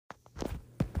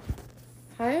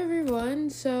Hi everyone,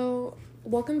 so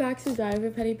welcome back to Diary of a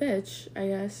Petty Bitch, I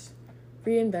guess.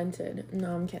 Reinvented.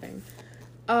 No, I'm kidding.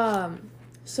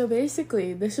 So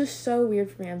basically, this is so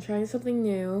weird for me. I'm trying something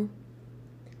new.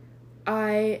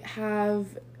 I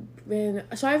have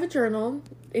a journal,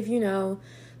 if you know.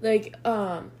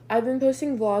 I've been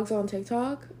posting vlogs on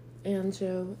TikTok, and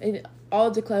so in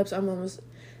all the clips, I'm almost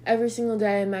every single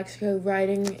day in Mexico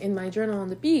writing in my journal on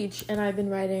the beach, and I've been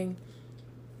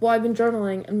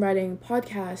journaling and writing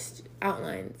podcast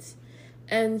outlines.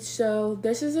 And so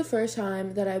this is the first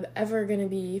time that I'm ever going to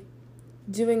be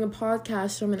doing a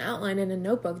podcast from an outline in a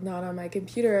notebook, not on my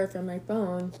computer or from my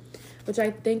phone, which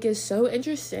I think is so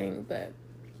interesting, but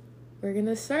we're going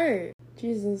to start.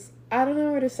 Jesus, I don't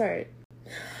know where to start.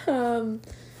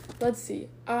 Let's see.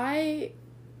 I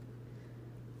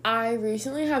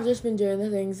recently have just been doing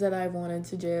the things that I wanted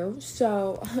to do.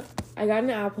 So I got an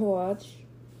Apple Watch.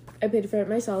 I paid for it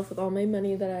myself with all my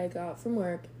money that I got from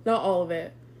work. Not all of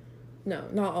it. No,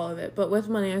 not all of it, but with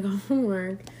money I got from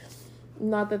work.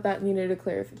 Not that needed a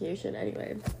clarification.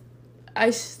 Anyway, I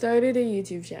started a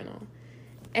YouTube channel,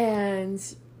 and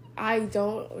I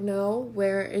don't know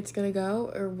where it's gonna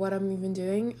go or what I'm even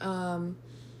doing.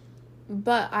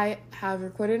 But I have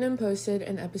recorded and posted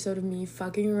an episode of me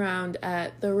fucking around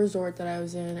at the resort that I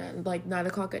was in at 9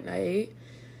 o'clock at night.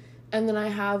 And then I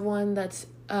have one that's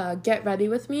Get Ready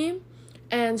With Me.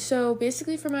 And so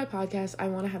basically for my podcast, I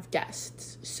want to have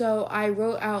guests. So I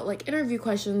wrote out interview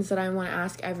questions that I want to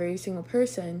ask every single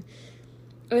person.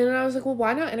 And then I was like, well,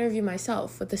 why not interview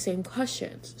myself with the same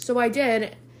questions? So I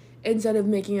did. Instead of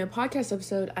making a podcast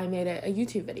episode, I made it a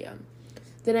YouTube video.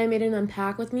 Then I made an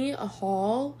unpack with me, a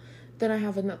haul. Then I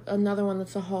have another one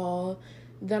that's a haul.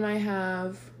 Then I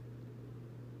have...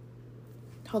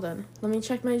 Hold on. Let me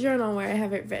check my journal where I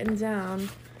have it written down.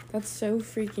 That's so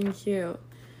freaking cute.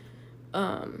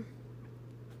 Then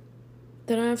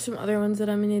I have some other ones that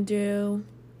I'm gonna do.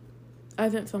 I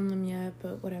haven't filmed them yet,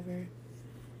 but whatever.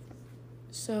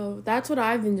 So that's what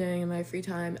I've been doing in my free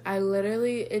time.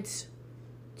 It's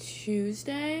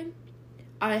Tuesday.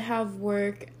 I have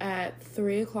work at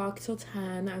 3 o'clock till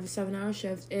 10. I have a 7-hour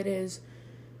shift. It is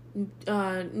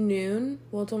noon.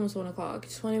 Well, it's almost 1 o'clock.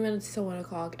 20 minutes till 1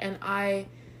 o'clock. And I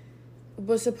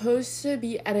was supposed to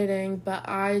be editing, but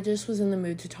I just was in the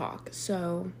mood to talk,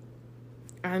 so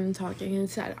I'm talking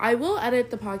instead. I will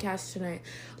edit the podcast tonight.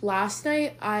 Last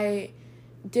night, I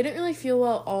didn't really feel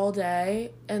well all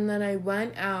day, and then I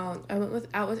went out with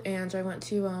Ange. I went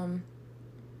to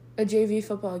a JV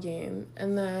football game,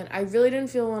 and then I really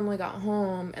didn't feel well when I got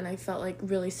home, and I felt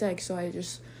really sick, so I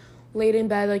just laid in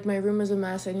bed. My room was a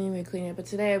mess. I didn't even clean it, but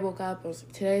today I woke up. I was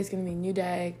like, today's gonna be a new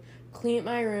day. Cleaned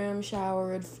my room,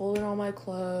 showered, folded all my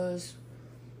clothes,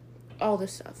 all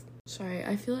this stuff. Sorry,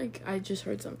 I feel like I just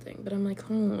heard something, but I'm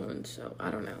hold on, so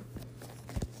I don't know.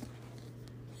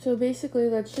 So basically,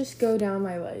 let's just go down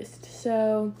my list.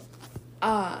 So,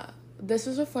 this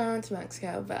was before I went to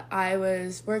Mexico, but I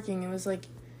was working. It was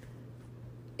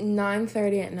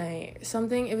 9:30 at night.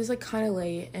 It was kind of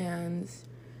late, and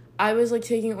I was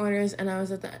taking orders, and I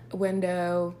was at the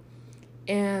window.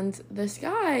 And this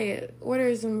guy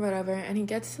orders and whatever, and he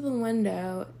gets to the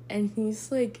window, and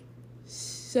he's,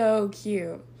 so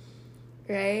cute,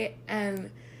 right?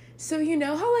 And so you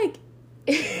know how,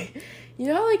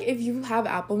 if you have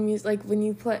Apple Music, when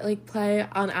you play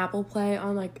on Apple Play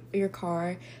on, your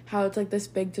car, how it's, this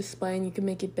big display, and you can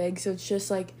make it big, so it's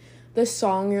just, the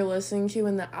song you're listening to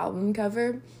in the album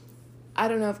cover. I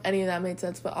don't know if any of that made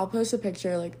sense, but I'll post a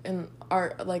picture, in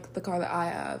the car that I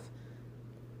have.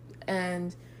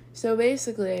 And so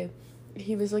basically,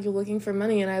 he was looking for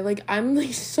money, and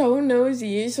I'm so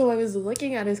nosy, so I was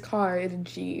looking at his car in a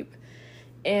Jeep,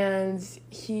 and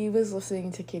he was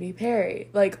listening to Katy Perry,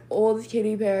 old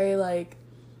Katy Perry,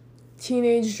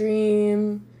 Teenage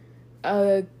Dream,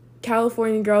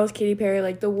 California Girls Katy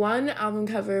Perry, the one album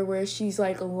cover where she's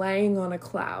laying on a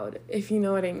cloud, if you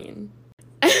know what I mean.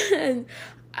 And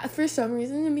for some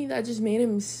reason to me, that just made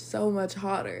him so much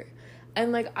hotter.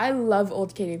 And, I love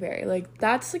old Katy Perry.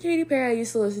 That's the Katy Perry I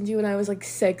used to listen to when I was,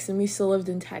 6 and we still lived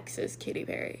in Texas, Katy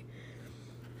Perry.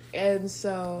 And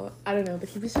so, I don't know, but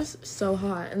he was just so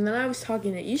hot. And then I was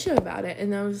talking to Isha about it,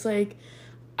 and I was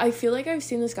I feel like I've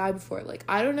seen this guy before.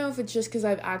 I don't know if it's just because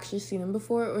I've actually seen him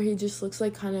before, or he just looks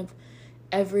like kind of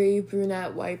every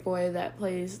brunette white boy that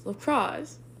plays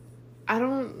lacrosse.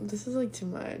 This is, too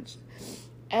much.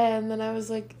 And then I was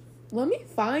let me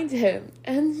find him.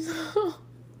 And so...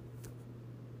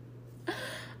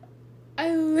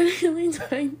 I literally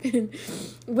typed in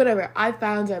whatever. I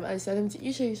found him. I sent him to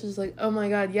Isha. She's like, oh my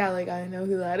god, yeah, I know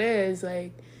who that is.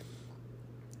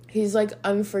 he's, like,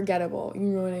 unforgettable. You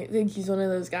know what I think? He's one of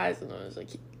those guys. And I was like,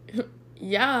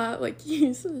 yeah, like,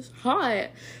 he's hot.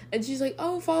 And she's like,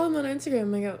 oh, follow him on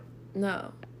Instagram. I go,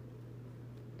 no.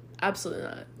 Absolutely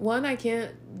not. One, I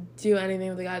can't do anything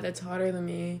with a guy that's hotter than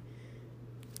me.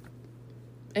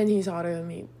 And he's hotter than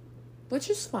me. Which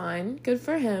is fine. Good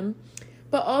for him.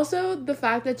 But also, the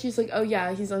fact that she's like, oh,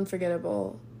 yeah, he's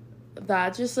unforgettable.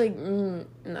 That just, like,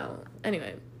 no.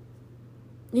 Anyway.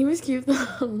 He was cute,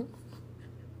 though.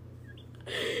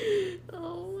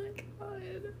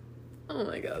 Oh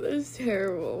my god, that's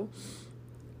terrible.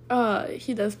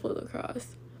 He does play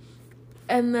lacrosse.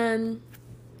 And then,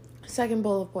 second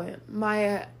bullet point.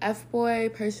 My F-boy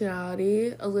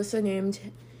personality, Alyssa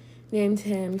named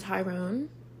him Tyrone.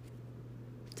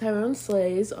 Tyrone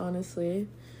slays, honestly.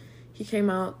 He came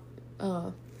out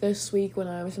this week when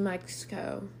I was in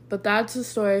Mexico. But that's a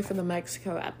story for the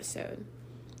Mexico episode.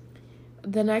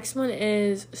 The next one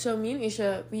is, so me and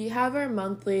Isha, we have our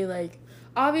monthly, like,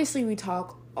 obviously we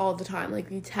talk all the time, like,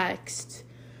 we text,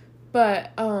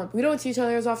 but we don't see each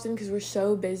other as often because we're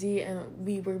so busy and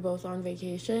we were both on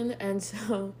vacation, and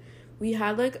so we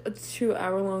had, like, a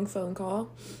 2-hour-long phone call,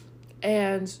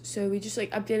 and so we just, like,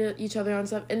 updated each other on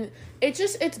stuff, and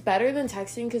it's better than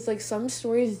texting because, like, some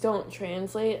stories don't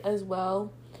translate as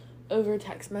well over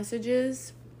text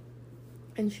messages.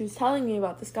 And she was telling me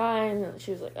about this guy, and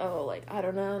she was like, oh, like, I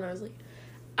don't know. And I was like,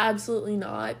 absolutely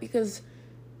not. Because,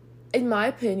 in my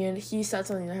opinion, he said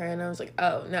something to her, and I was like,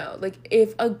 oh, no. Like,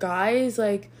 if a guy is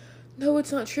like, no,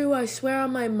 it's not true, I swear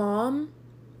on my mom.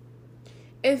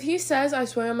 If he says, I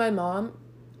swear on my mom,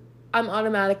 I'm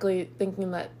automatically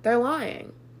thinking that they're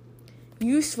lying.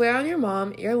 You swear on your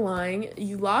mom, you're lying,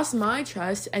 you lost my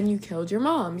trust, and you killed your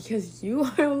mom because you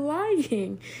are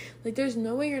lying. Like, there's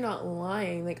no way you're not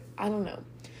lying. Like, I don't know.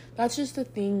 That's just the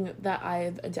thing that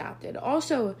I've adapted.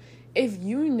 Also, if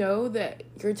you know that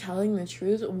you're telling the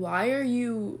truth, why are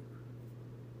you,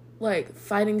 like,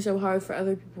 fighting so hard for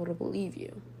other people to believe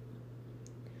you?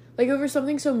 Like, over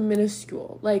something so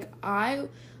minuscule. Like,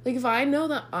 if I know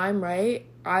that I'm right,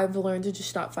 I've learned to just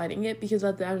stop fighting it, because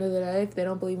at the end of the day, if they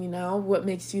don't believe me now, what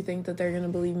makes you think that they're gonna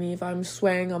believe me if I'm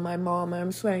swearing on my mom,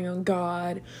 I'm swearing on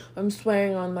God, I'm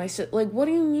swearing on my like, what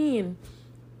do you mean?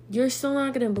 You're still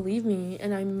not gonna believe me,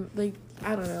 and I'm, like,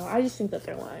 I don't know, I just think that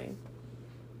they're lying.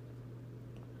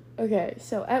 Okay,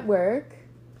 so at work,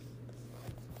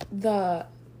 the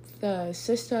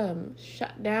system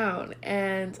shut down,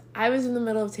 and I was in the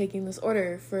middle of taking this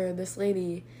order for this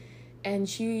lady, and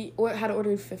she had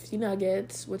ordered 50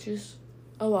 nuggets, which is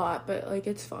a lot, but, like,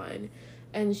 it's fine.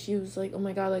 And she was like, oh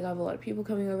my god, like, I have a lot of people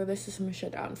coming over. This system is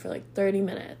shut down for, like, 30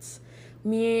 minutes.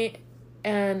 Me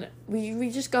and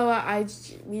we just go out.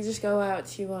 We just go out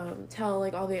to tell,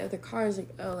 like, all the other cars, like,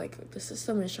 oh, like, the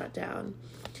system is shut down.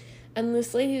 And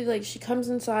this lady, like, she comes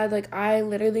inside. Like, I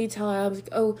literally tell her, I was like,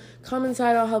 oh, come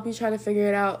inside, I'll help you try to figure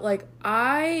it out. Like,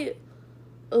 I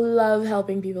love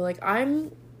helping people. Like, I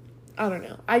don't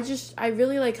know. I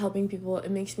really like helping people.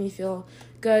 It makes me feel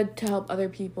good to help other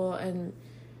people, and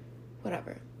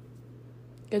whatever.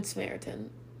 Good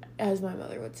Samaritan, as my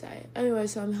mother would say. Anyway,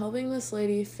 so I'm helping this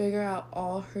lady figure out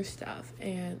all her stuff,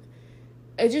 and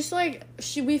it just, like,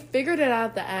 we figured it out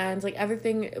at the end. Like,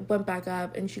 everything went back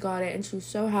up, and she got it, and she was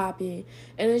so happy,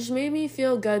 and it just made me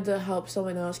feel good to help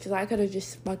someone else, because I could have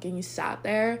just fucking sat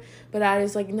there, but I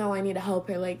was like, no, I need to help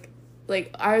her. Like,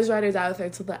 I was right out with her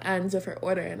till the ends of her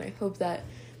order, and I hope that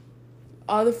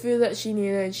all the food that she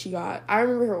needed, she got. I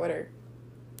remember her order.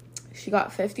 She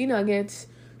got 50 nuggets,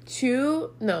 3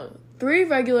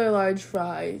 regular large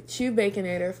fry, 2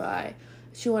 Baconator fry.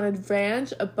 She wanted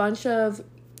ranch, a bunch of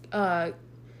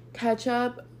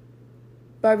ketchup,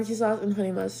 barbecue sauce, and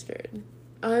honey mustard.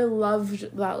 I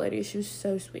loved that lady. She was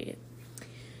so sweet.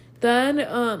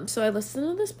 Then, so I listened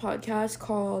to this podcast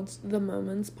called The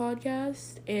Moments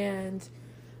Podcast, and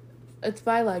it's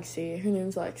by Lexi. Her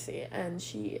name's Lexi, and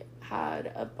she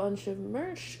had a bunch of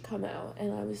merch come out,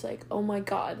 and I was like, oh my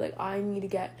god, like, I need to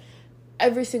get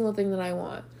every single thing that I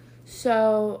want.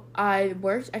 So I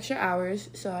worked extra hours,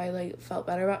 so I, like, felt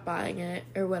better about buying it,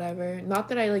 or whatever. Not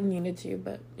that I, like, needed to,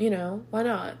 but, you know, why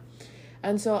not?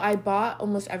 And so I bought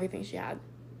almost everything she had.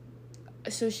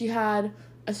 So she had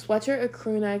a sweatshirt, a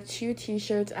crew neck, 2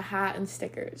 t-shirts, a hat, and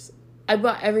stickers. I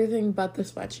bought everything but the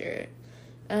sweatshirt.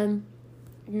 And,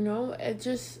 you know,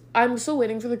 I'm still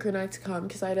waiting for the crew neck to come,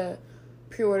 because I had to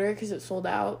pre-order because it sold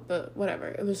out, but whatever,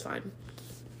 it was fine.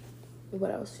 What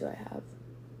else do I have?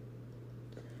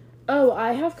 Oh,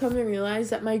 I have come to realize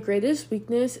that my greatest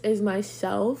weakness is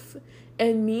myself,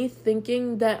 and me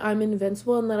thinking that I'm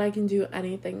invincible and that I can do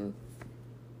anything.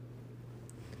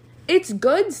 it's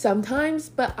good sometimes,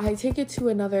 but I take it to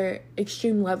another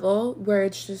extreme level where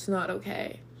it's just not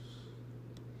okay.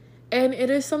 And it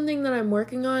is something that I'm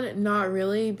working on, not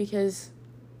really, because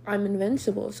I'm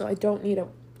invincible, so I don't need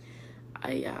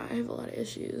I have a lot of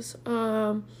issues.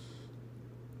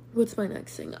 What's my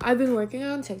next thing? I've been working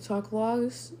on TikTok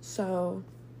vlogs, so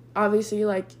obviously,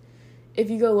 like, if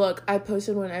you go look, I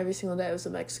posted one every single day. It was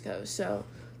in Mexico. So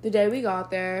the day we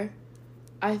got there,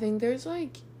 I think there's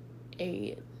like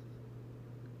 8.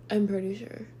 I'm pretty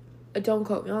sure. Don't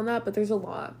quote me on that, but there's a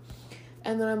lot.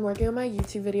 And then I'm working on my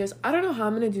YouTube videos. I don't know how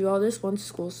I'm going to do all this once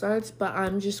school starts, but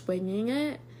I'm just winging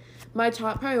it. My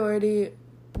top priority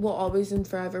will always and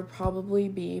forever probably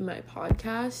be my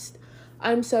podcast.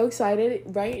 I'm so excited.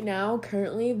 Right now,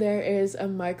 currently, there is a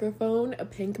microphone, a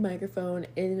pink microphone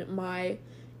in my...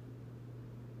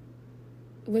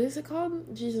 What is it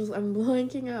called? Jesus, I'm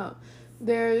blanking out.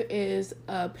 There is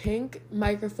a pink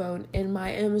microphone in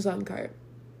my Amazon cart.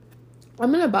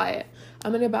 I'm gonna buy it.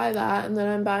 I'm gonna buy that, and then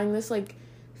I'm buying this, like,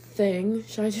 thing.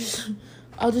 Should I just...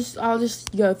 I'll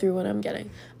just go through what I'm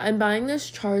getting. I'm buying this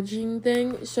charging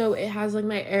thing, so it has, like,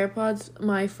 my AirPods,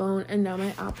 my phone, and now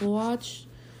my Apple Watch.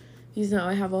 Because now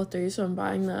I have all 3, so I'm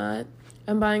buying that.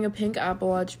 I'm buying a pink Apple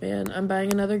Watch band. I'm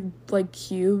buying another, like,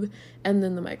 cube, and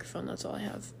then the microphone. That's all I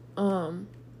have.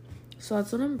 So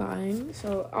that's what I'm buying.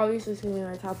 So obviously it's gonna be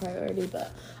my top priority,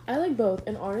 but I like both.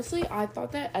 And honestly, I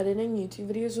thought that editing YouTube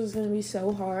videos was gonna be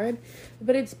so hard,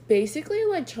 but it's basically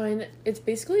like it's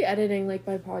basically editing like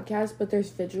my podcast, but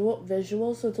there's visual,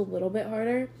 so it's a little bit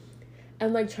harder.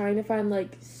 And like trying to find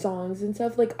like songs and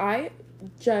stuff. Like I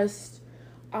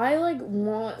like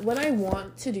when I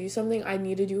want to do something, I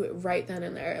need to do it right then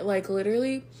and there. Like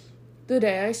literally the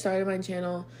day I started my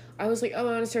channel, I was like, oh,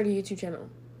 I want to start a YouTube channel.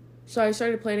 So I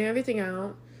started planning everything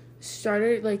out,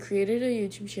 created a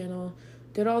YouTube channel,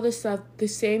 did all this stuff the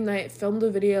same night, filmed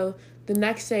the video, the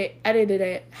next day edited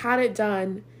it, had it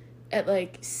done at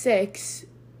like 6.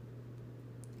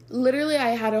 Literally,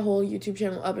 I had a whole YouTube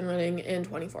channel up and running in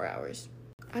 24 hours.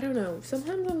 I don't know.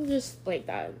 Sometimes I'm just like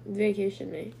that. Vacation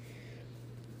me.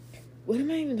 What am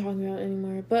I even talking about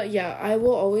anymore? But yeah, I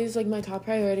will always, like, my top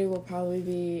priority will probably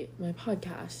be my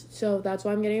podcast. So that's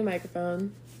why I'm getting a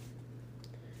microphone.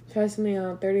 Trust me,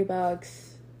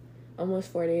 $30, almost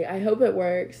 40. I hope it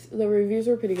works. The reviews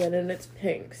were pretty good, and it's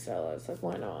pink, so it's like,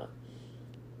 why not?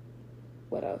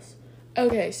 What else?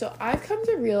 Okay, so I've come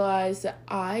to realize that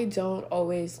I don't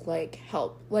always, like,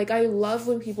 help. Like, I love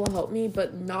when people help me,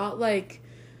 but not, like,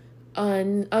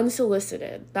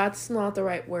 unsolicited. That's not the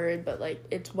right word, but, like,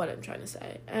 it's what I'm trying to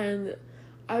say. And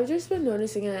I've just been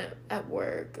noticing it at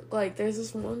work. Like, there's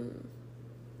this one...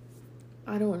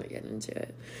 I don't want to get into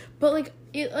it, but like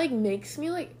it like makes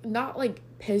me like not like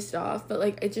pissed off, but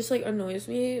like it just like annoys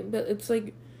me, but it's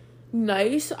like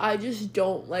nice. I just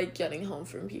don't like getting home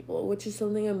from people, which is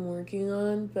something I'm working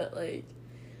on, but like,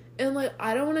 and like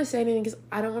I don't want to say anything because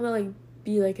I don't want to like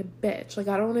be like a bitch. Like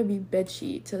I don't want to be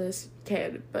bitchy to this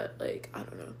kid, but like I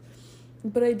don't know,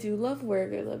 but I do love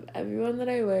work. I love everyone that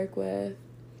I work with.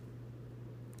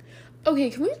 Okay,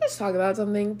 can we just talk about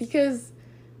something? Because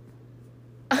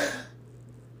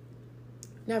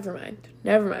Never mind.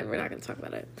 We're not going to talk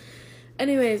about it.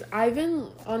 Anyways, I've been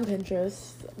on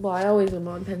Pinterest. Well, I always am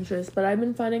on Pinterest, but I've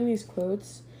been finding these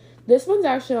quotes. This one's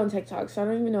actually on TikTok, so I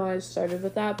don't even know why I started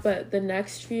with that, but the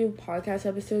next few podcast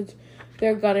episodes,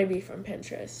 they're going to be from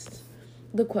Pinterest.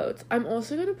 The quotes. I'm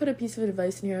also going to put a piece of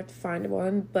advice in here. I have to find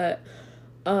one, but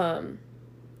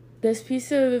this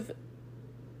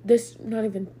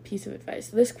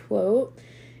quote,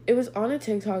 it was on a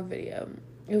TikTok video.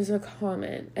 It was a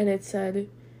comment, and it said,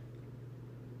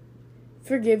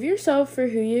 "Forgive yourself for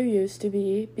who you used to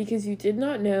be because you did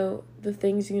not know the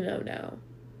things you know now."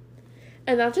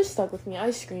 And that just stuck with me. I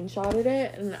screenshotted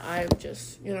it, and I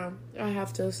just, I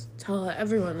have to tell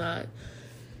everyone that.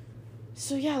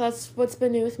 So, yeah, that's what's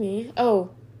been new with me. Oh,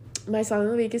 my song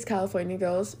of the week is California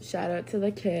Girls. Shout out to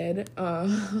the kid.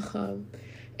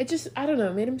 It just, I don't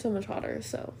know, made him so much hotter,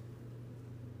 so.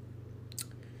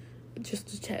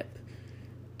 Just a tip.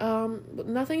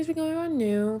 Nothing's been going on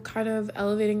new, kind of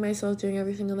elevating myself, doing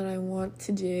everything that I want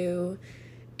to do.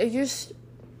 It just,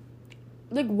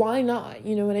 like, why not?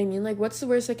 You know what I mean? Like, what's the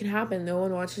worst that can happen? No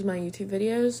one watches my YouTube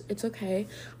videos. It's okay.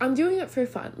 I'm doing it for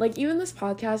fun. Like, even this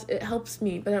podcast, it helps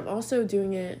me, but I'm also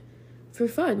doing it for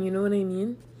fun. You know what I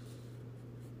mean?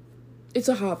 It's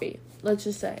a hobby. Let's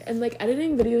just say. And, like,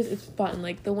 editing videos is fun.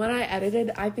 Like, the one I edited,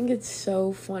 I think it's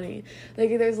so funny. Like,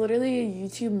 there's literally a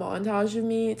YouTube montage of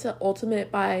me. It's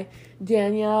Ultimate by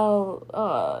Denzel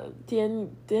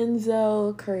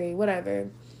Curry, whatever.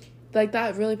 like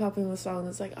that really popular song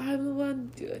that's like, I'm the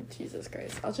one, dude, Jesus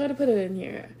Christ. I'll try to put it in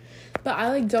here. But I,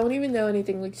 like, don't even know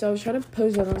anything. Like, so I was trying to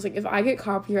post it, and I was like, if I get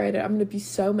copyrighted, I'm gonna be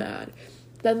so mad.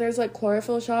 Then there's, like,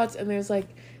 chlorophyll shots, and there's, like,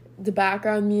 the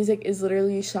background music is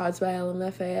literally shots by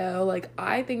LMFAO. Like,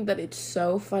 I think that it's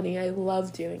so funny. I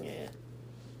love doing it.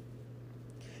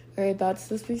 Alright, that's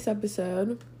this week's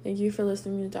episode. Thank you for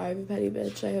listening to Diary of a Petty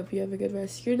Bitch. I hope you have a good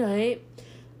rest of your night,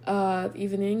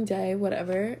 evening, day,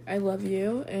 whatever. I love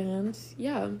you, and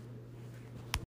yeah.